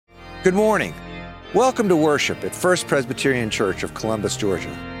Good morning. Welcome to worship at First Presbyterian Church of Columbus,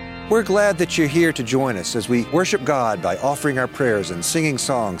 Georgia. We're glad that you're here to join us as we worship God by offering our prayers and singing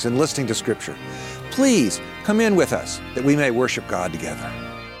songs and listening to Scripture. Please come in with us that we may worship God together.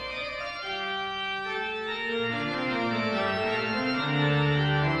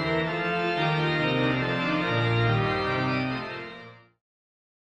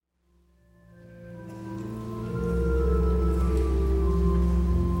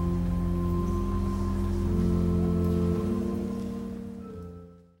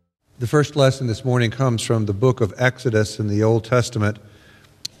 The first lesson this morning comes from the book of Exodus in the Old Testament.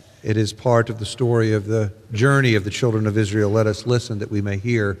 It is part of the story of the journey of the children of Israel. Let us listen that we may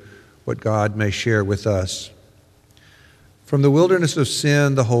hear what God may share with us. From the wilderness of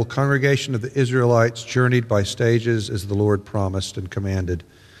sin, the whole congregation of the Israelites journeyed by stages as the Lord promised and commanded.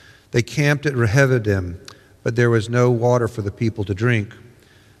 They camped at Rehevidim, but there was no water for the people to drink.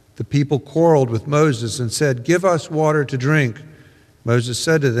 The people quarreled with Moses and said, "Give us water to drink." Moses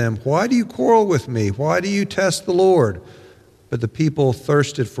said to them, "Why do you quarrel with me? Why do you test the Lord?" But the people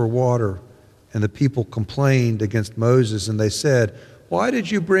thirsted for water, and the people complained against Moses, and they said, "Why did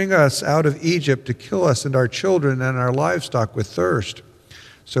you bring us out of Egypt to kill us and our children and our livestock with thirst?"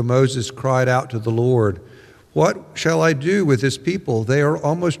 So Moses cried out to the Lord, "What shall I do with this people? They are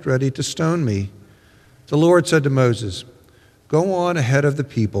almost ready to stone me." The Lord said to Moses, "Go on ahead of the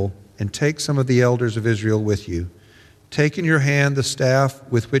people and take some of the elders of Israel with you. Take in your hand the staff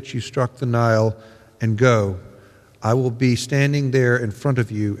with which you struck the Nile, and go. I will be standing there in front of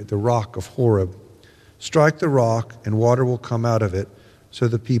you at the rock of Horeb. Strike the rock, and water will come out of it, so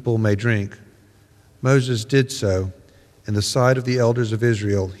the people may drink." Moses did so. In the sight of the elders of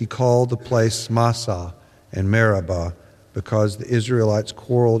Israel, he called the place Massah and Meribah, because the Israelites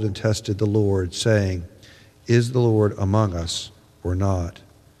quarreled and tested the Lord, saying, "Is the Lord among us or not?"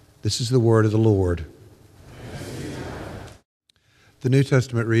 This is the word of the Lord. The New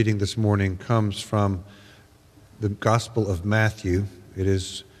Testament reading this morning comes from the Gospel of Matthew. It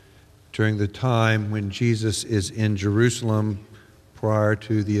is during the time when Jesus is in Jerusalem prior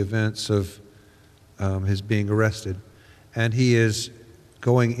to the events of his being arrested. And he is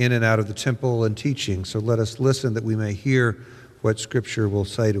going in and out of the temple and teaching. So let us listen that we may hear what Scripture will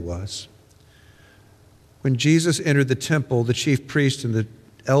say to us. When Jesus entered the temple, the chief priests and the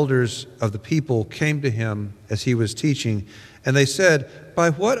elders of the people came to him as he was teaching, and they said, "By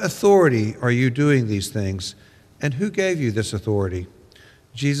what authority are you doing these things? And who gave you this authority?"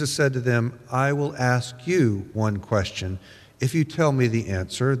 Jesus said to them, "I will ask you one question. If you tell me the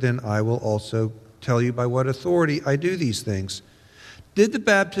answer, then I will also tell you by what authority I do these things. Did the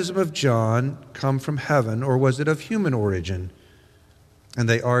baptism of John come from heaven, or was it of human origin?" And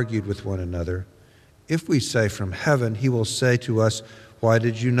they argued with one another. "If we say from heaven, he will say to us, 'Why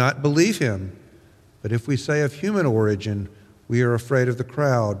did you not believe him?' But if we say of human origin, we are afraid of the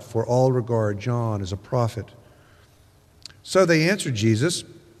crowd, for all regard John as a prophet." So they answered Jesus,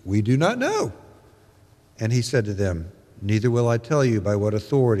 "We do not know." And he said to them, "Neither will I tell you by what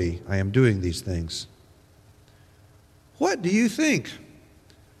authority I am doing these things. What do you think?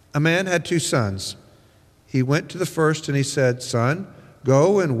 A man had 2 sons. He went to the first and he said, 'Son,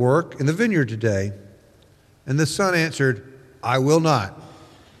 go and work in the vineyard today.' And the son answered, 'I will not.'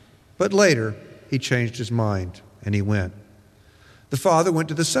 But later he changed his mind and he went. The father went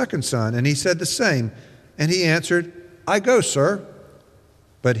to the second son and he said the same. And he answered, 'I go, sir.'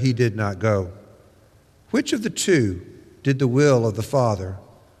 But he did not go. Which of the 2 did the will of the Father?"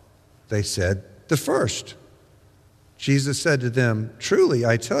 They said, "The first." Jesus said to them, "Truly,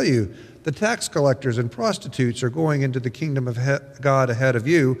 I tell you, the tax collectors and prostitutes are going into the kingdom of God ahead of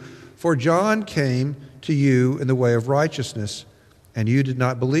you. For John came to you in the way of righteousness, and you did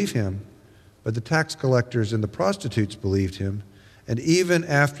not believe him. But the tax collectors and the prostitutes believed him. And even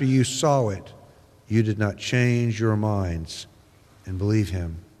after you saw it, you did not change your minds and believe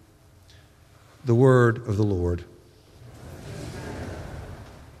him." The word of the Lord.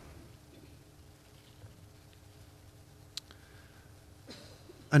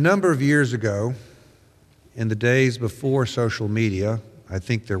 A number of years ago, in the days before social media, I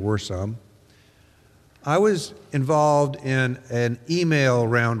think there were some, I was involved in an email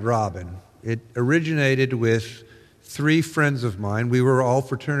round robin. It originated with 3 friends of mine. We were all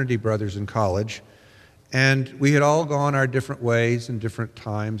fraternity brothers in college, and we had all gone our different ways in different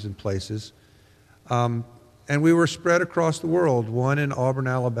times and places. And we were spread across the world, one in Auburn,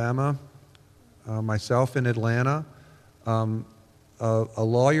 Alabama, myself in Atlanta, a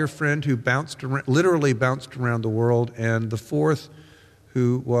lawyer friend who literally bounced around the world, and the fourth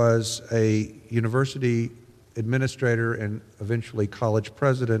who was a university administrator and eventually college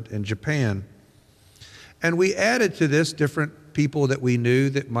president in Japan. And we added to this different people that we knew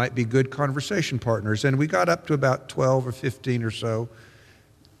that might be good conversation partners. And we got up to about 12 or 15 or so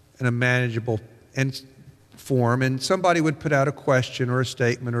in a manageable form. And somebody would put out a question or a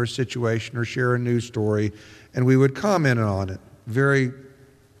statement or a situation or share a news story, and we would comment on it. Very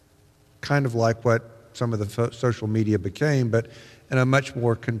kind of like what some of the social media became, but in a much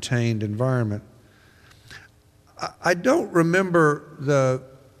more contained environment. I don't remember the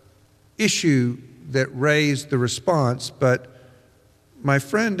issue that raised the response, but my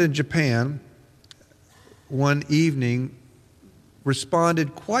friend in Japan one evening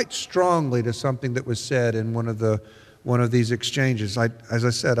responded quite strongly to something that was said in one of these exchanges. As I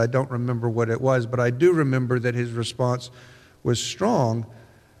said, I don't remember what it was, but I do remember that his response was strong,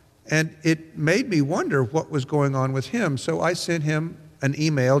 and it made me wonder what was going on with him. So I sent him an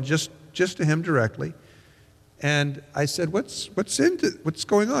email just to him directly. And I said, what's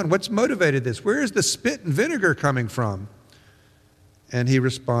going on? What's motivated this? Where is the spit and vinegar coming from? And he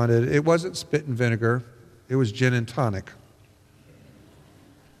responded, it wasn't spit and vinegar, it was gin and tonic.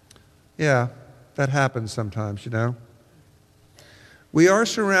 Yeah, that happens sometimes, you know. We are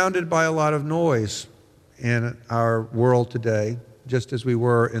surrounded by a lot of noise in our world today, just as we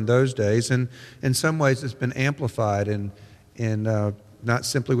were in those days. And in some ways it's been amplified in not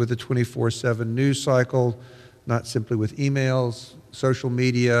simply with the 24/7 news cycle, not simply with emails, social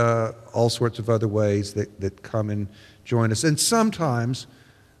media, all sorts of other ways that come and join us. And sometimes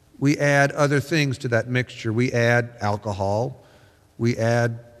we add other things to that mixture. We add alcohol, we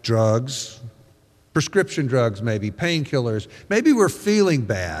add drugs, prescription drugs maybe, painkillers. Maybe we're feeling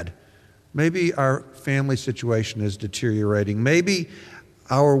bad. Maybe our family situation is deteriorating. Maybe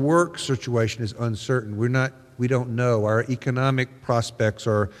our work situation is uncertain. We don't know. Our economic prospects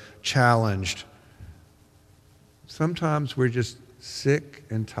are challenged. Sometimes we're just sick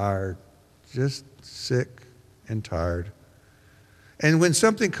and tired, just sick and tired. And when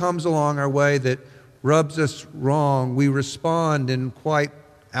something comes along our way that rubs us wrong, we respond in quite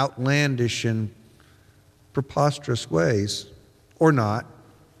outlandish and preposterous ways, or not.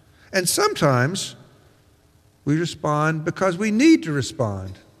 And sometimes we respond because we need to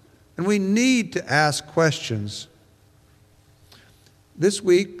respond, and we need to ask questions. This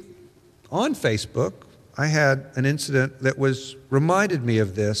week on Facebook, I had an incident that reminded me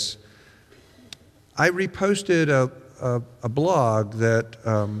of this. I reposted a blog that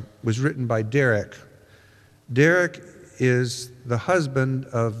was written by Derek. Derek is the husband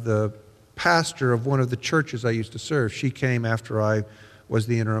of the pastor of one of the churches I used to serve. She came after I was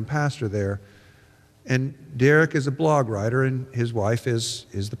the interim pastor there. And Derek is a blog writer, and his wife is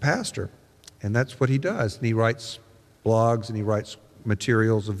the pastor. And that's what he does. And he writes blogs, and he writes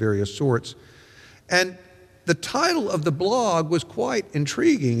materials of various sorts. And the title of the blog was quite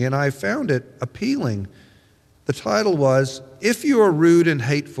intriguing, and I found it appealing. The title was, "If you are rude and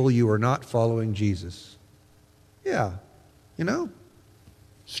hateful, you are not following Jesus." Yeah, you know,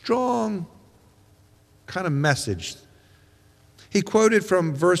 strong kind of message. He quoted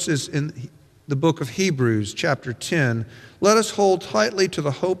from verses in the book of Hebrews, chapter 10, "Let us hold tightly to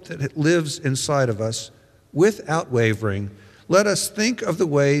the hope that lives inside of us without wavering. Let us think of the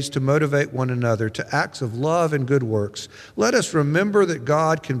ways to motivate one another to acts of love and good works. Let us remember that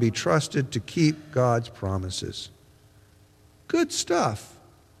God can be trusted to keep God's promises." Good stuff.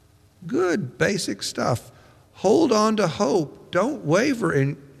 Good basic stuff. Hold on to hope. Don't waver,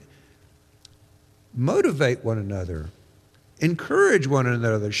 and motivate one another. Encourage one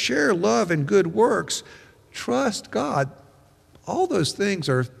another. Share love and good works. Trust God. All those things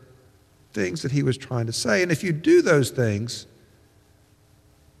are things that he was trying to say. And if you do those things,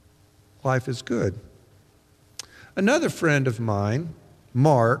 life is good. Another friend of mine,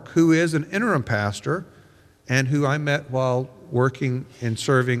 Mark, who is an interim pastor and who I met while working and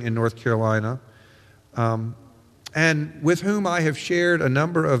serving in North Carolina, and with whom I have shared a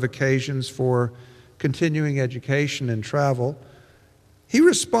number of occasions for continuing education and travel, he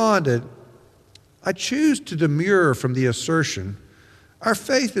responded, "I choose to demur from the assertion, our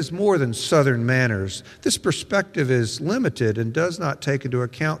faith is more than Southern manners. This perspective is limited and does not take into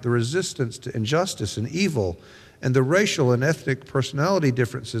account the resistance to injustice and evil and the racial and ethnic personality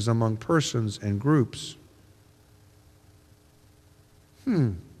differences among persons and groups."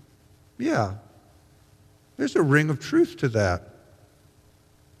 Yeah, there's a ring of truth to that.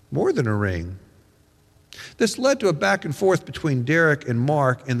 More than a ring. This led to a back and forth between Derek and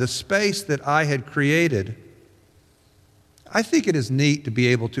Mark in the space that I had created. I think it is neat to be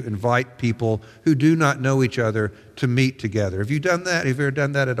able to invite people who do not know each other to meet together. Have you done that? Have you ever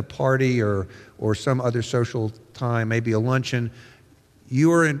done that at a party or some other social time, maybe a luncheon?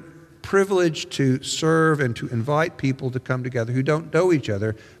 You are privileged to serve and to invite people to come together who don't know each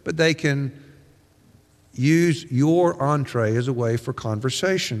other, but they can use your entree as a way for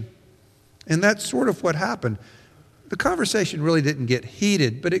conversation. And that's sort of what happened. The conversation really didn't get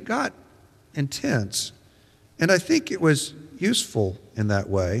heated, but it got intense. And I think it was useful in that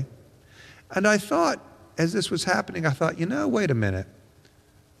way. And I thought, as this was happening, I thought, wait a minute.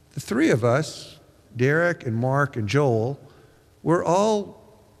 The three of us, Derek and Mark and Joel, we're all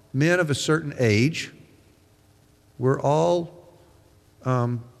men of a certain age. We're all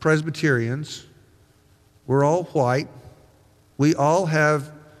Presbyterians. We're all white. We all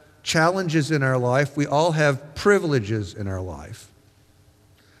have challenges in our life. We all have privileges in our life.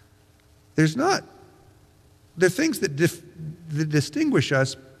 There are things that distinguish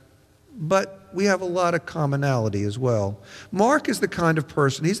us, but we have a lot of commonality as well. Mark is the kind of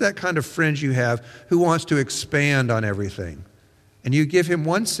person, he's that kind of friend you have who wants to expand on everything. And you give him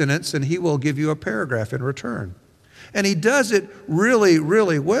one sentence and he will give you a paragraph in return. And he does it really,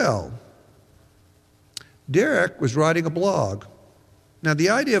 really well. Derek was writing a blog. Now, the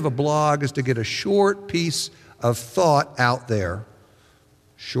idea of a blog is to get a short piece of thought out there,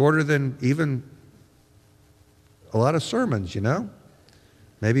 shorter than even a lot of sermons,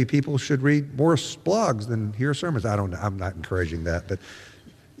 Maybe people should read more blogs than hear sermons. I don't know. I'm not encouraging that. But,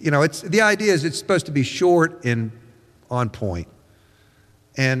 the idea is it's supposed to be short and on point.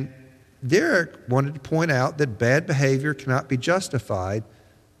 And Derek wanted to point out that bad behavior cannot be justified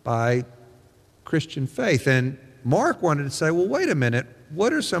by Christian faith. And Mark wanted to say, well, wait a minute.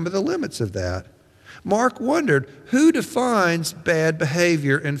 What are some of the limits of that? Mark wondered, who defines bad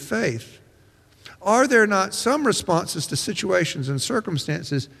behavior in faith? Are there not some responses to situations and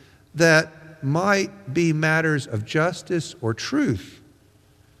circumstances that might be matters of justice or truth?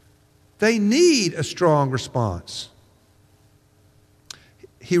 They need a strong response.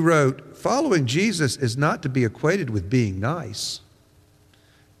 He wrote, following Jesus is not to be equated with being nice.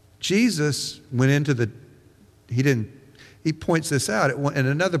 Jesus went into he points this out at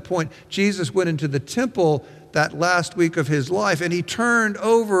another point. Jesus went into the temple that last week of his life, and he turned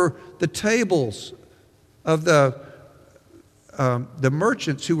over the tables of the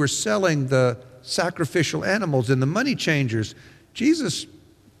merchants who were selling the sacrificial animals and the money changers. Jesus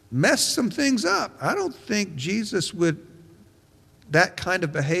messed some things up. I don't think that kind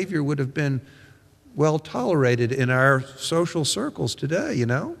of behavior would have been well tolerated in our social circles today,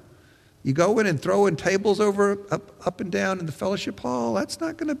 You go in and throw in tables up and down in the fellowship hall, that's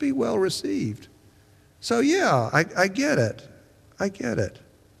not going to be well received. So yeah, I get it. I get it.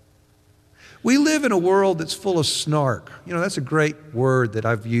 We live in a world that's full of snark. That's a great word that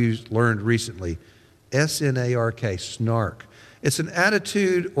I've learned recently. S-N-A-R-K, snark. It's an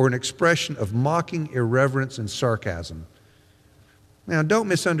attitude or an expression of mocking irreverence and sarcasm. Now, don't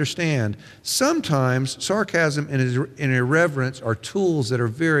misunderstand. Sometimes sarcasm and irreverence are tools that are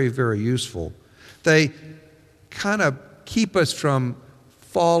very, very useful. They kind of keep us from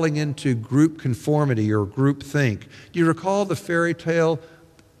falling into group conformity or group think. Do you recall the fairy tale,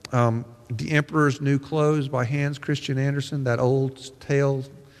 The Emperor's New Clothes by Hans Christian Andersen, that old tale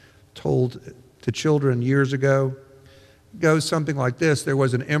told to children years ago? It goes something like this. There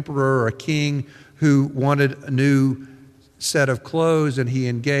was an emperor or a king who wanted a new set of clothes, and he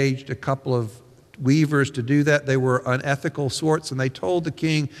engaged a couple of weavers to do that. They were unethical sorts, and they told the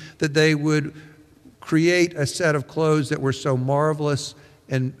king that they would create a set of clothes that were so marvelous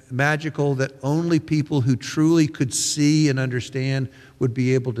and magical that only people who truly could see and understand would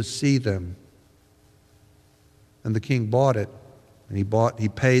be able to see them. And the king bought it, and he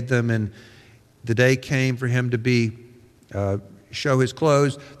paid them, and the day came for him to show his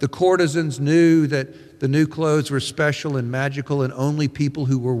clothes. The courtesans knew that the new clothes were special and magical, and only people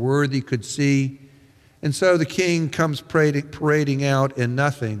who were worthy could see. And so the king comes parading out in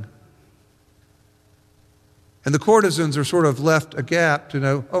nothing. And the courtesans are sort of left a gap to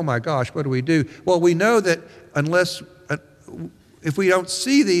know, oh my gosh, what do we do? Well, we know that if we don't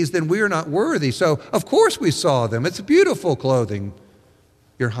see these, then we are not worthy. So, of course we saw them. It's beautiful clothing,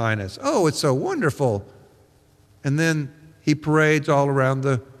 Your Highness. Oh, it's so wonderful. And then he parades all around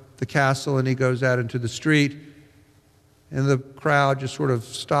the castle, and he goes out into the street, and the crowd just sort of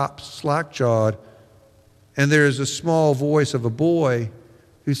stops slack-jawed. And there's a small voice of a boy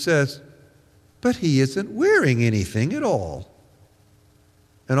who says, but he isn't wearing anything at all.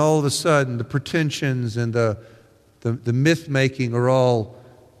 And all of a sudden, the pretensions and the myth-making are all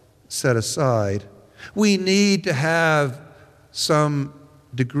set aside. We need to have some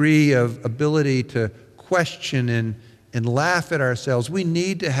degree of ability to question and laugh at ourselves. We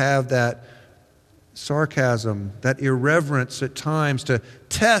need to have that sarcasm, that irreverence at times to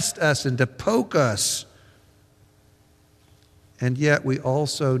test us and to poke us. And yet we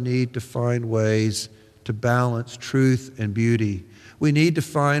also need to find ways to balance truth and beauty. We need to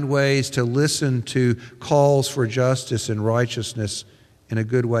find ways to listen to calls for justice and righteousness in a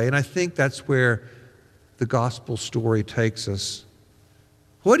good way. And I think that's where the gospel story takes us.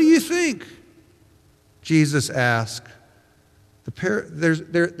 What do you think? Jesus asked.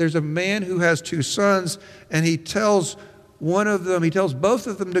 There's a man who has two sons, and he tells both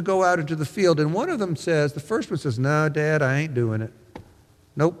of them to go out into the field. And one of them says, the first one says, "No, Dad, I ain't doing it.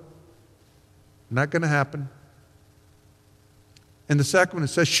 Nope, not going to happen." And the second one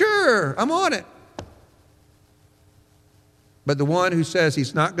says, "Sure, I'm on it." But the one who says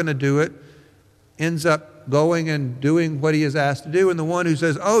he's not going to do it ends up going and doing what he is asked to do. And the one who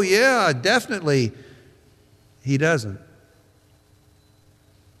says, "Oh yeah, definitely," he doesn't.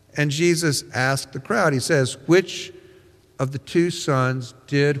 And Jesus asked the crowd, he says, "Which of the two sons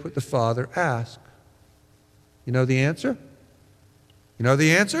did what the father asked?" You know the answer? You know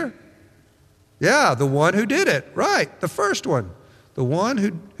the answer? Yeah, the one who did it. Right, the first one. The one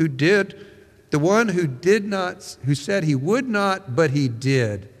who said he would not, but he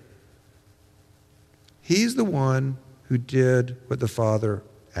did. He's the one who did what the Father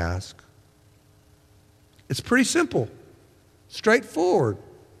asked. It's pretty simple, straightforward,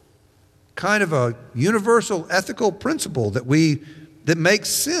 kind of a universal ethical principle that makes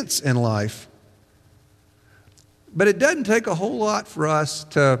sense in life. But it doesn't take a whole lot for us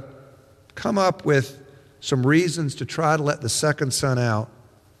to come up with some reasons to try to let the second son out.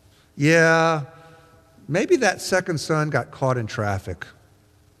 Yeah, maybe that second son got caught in traffic.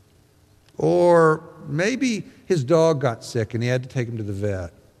 Or maybe his dog got sick and he had to take him to the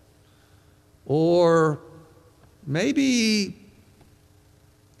vet. Or maybe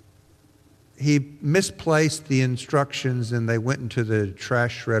he misplaced the instructions and they went into the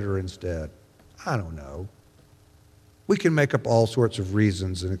trash shredder instead. I don't know. We can make up all sorts of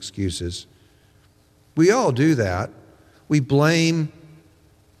reasons and excuses. We all do that. We blame.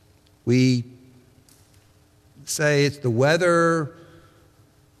 We say it's the weather.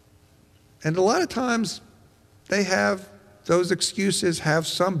 And a lot of times those excuses have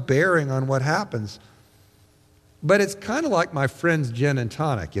some bearing on what happens. But it's kind of like my friend's gin and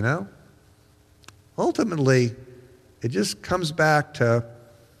tonic, you know? Ultimately, it just comes back to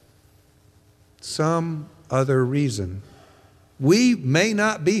some other reason. We may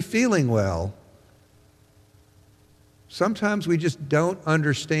not be feeling well. Sometimes we just don't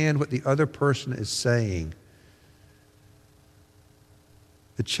understand what the other person is saying.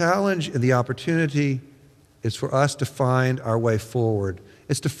 The challenge and the opportunity is for us to find our way forward.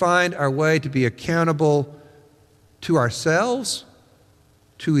 It's to find our way to be accountable to ourselves,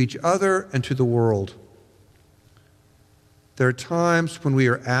 to each other, and to the world. There are times when we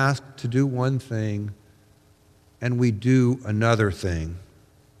are asked to do one thing and we do another thing.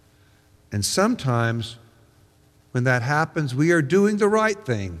 And sometimes when that happens, we are doing the right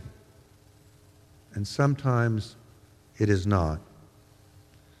thing. And sometimes it is not.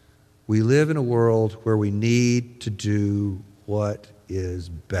 We live in a world where we need to do what is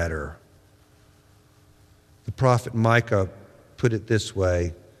better. The prophet Micah put it this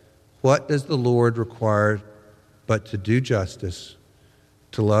way: "What does the Lord require but to do justice,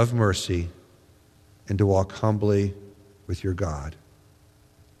 to love mercy, and to walk humbly with your God?"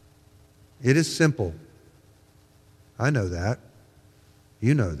 It is simple. I know that.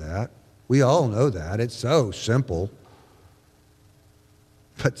 You know that. We all know that. It's so simple.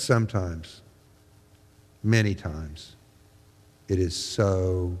 But sometimes, many times, it is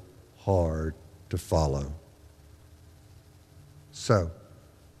so hard to follow. So,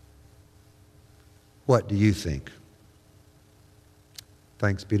 what do you think?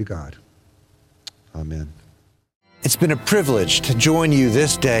 Thanks be to God. Amen. It's been a privilege to join you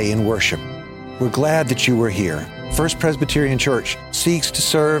this day in worship. We're glad that you were here. First Presbyterian Church seeks to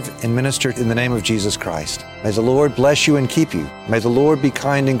serve and minister in the name of Jesus Christ. May the Lord bless you and keep you. May the Lord be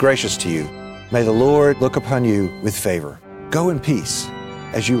kind and gracious to you. May the Lord look upon you with favor. Go in peace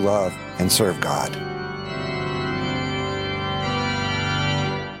as you love and serve God.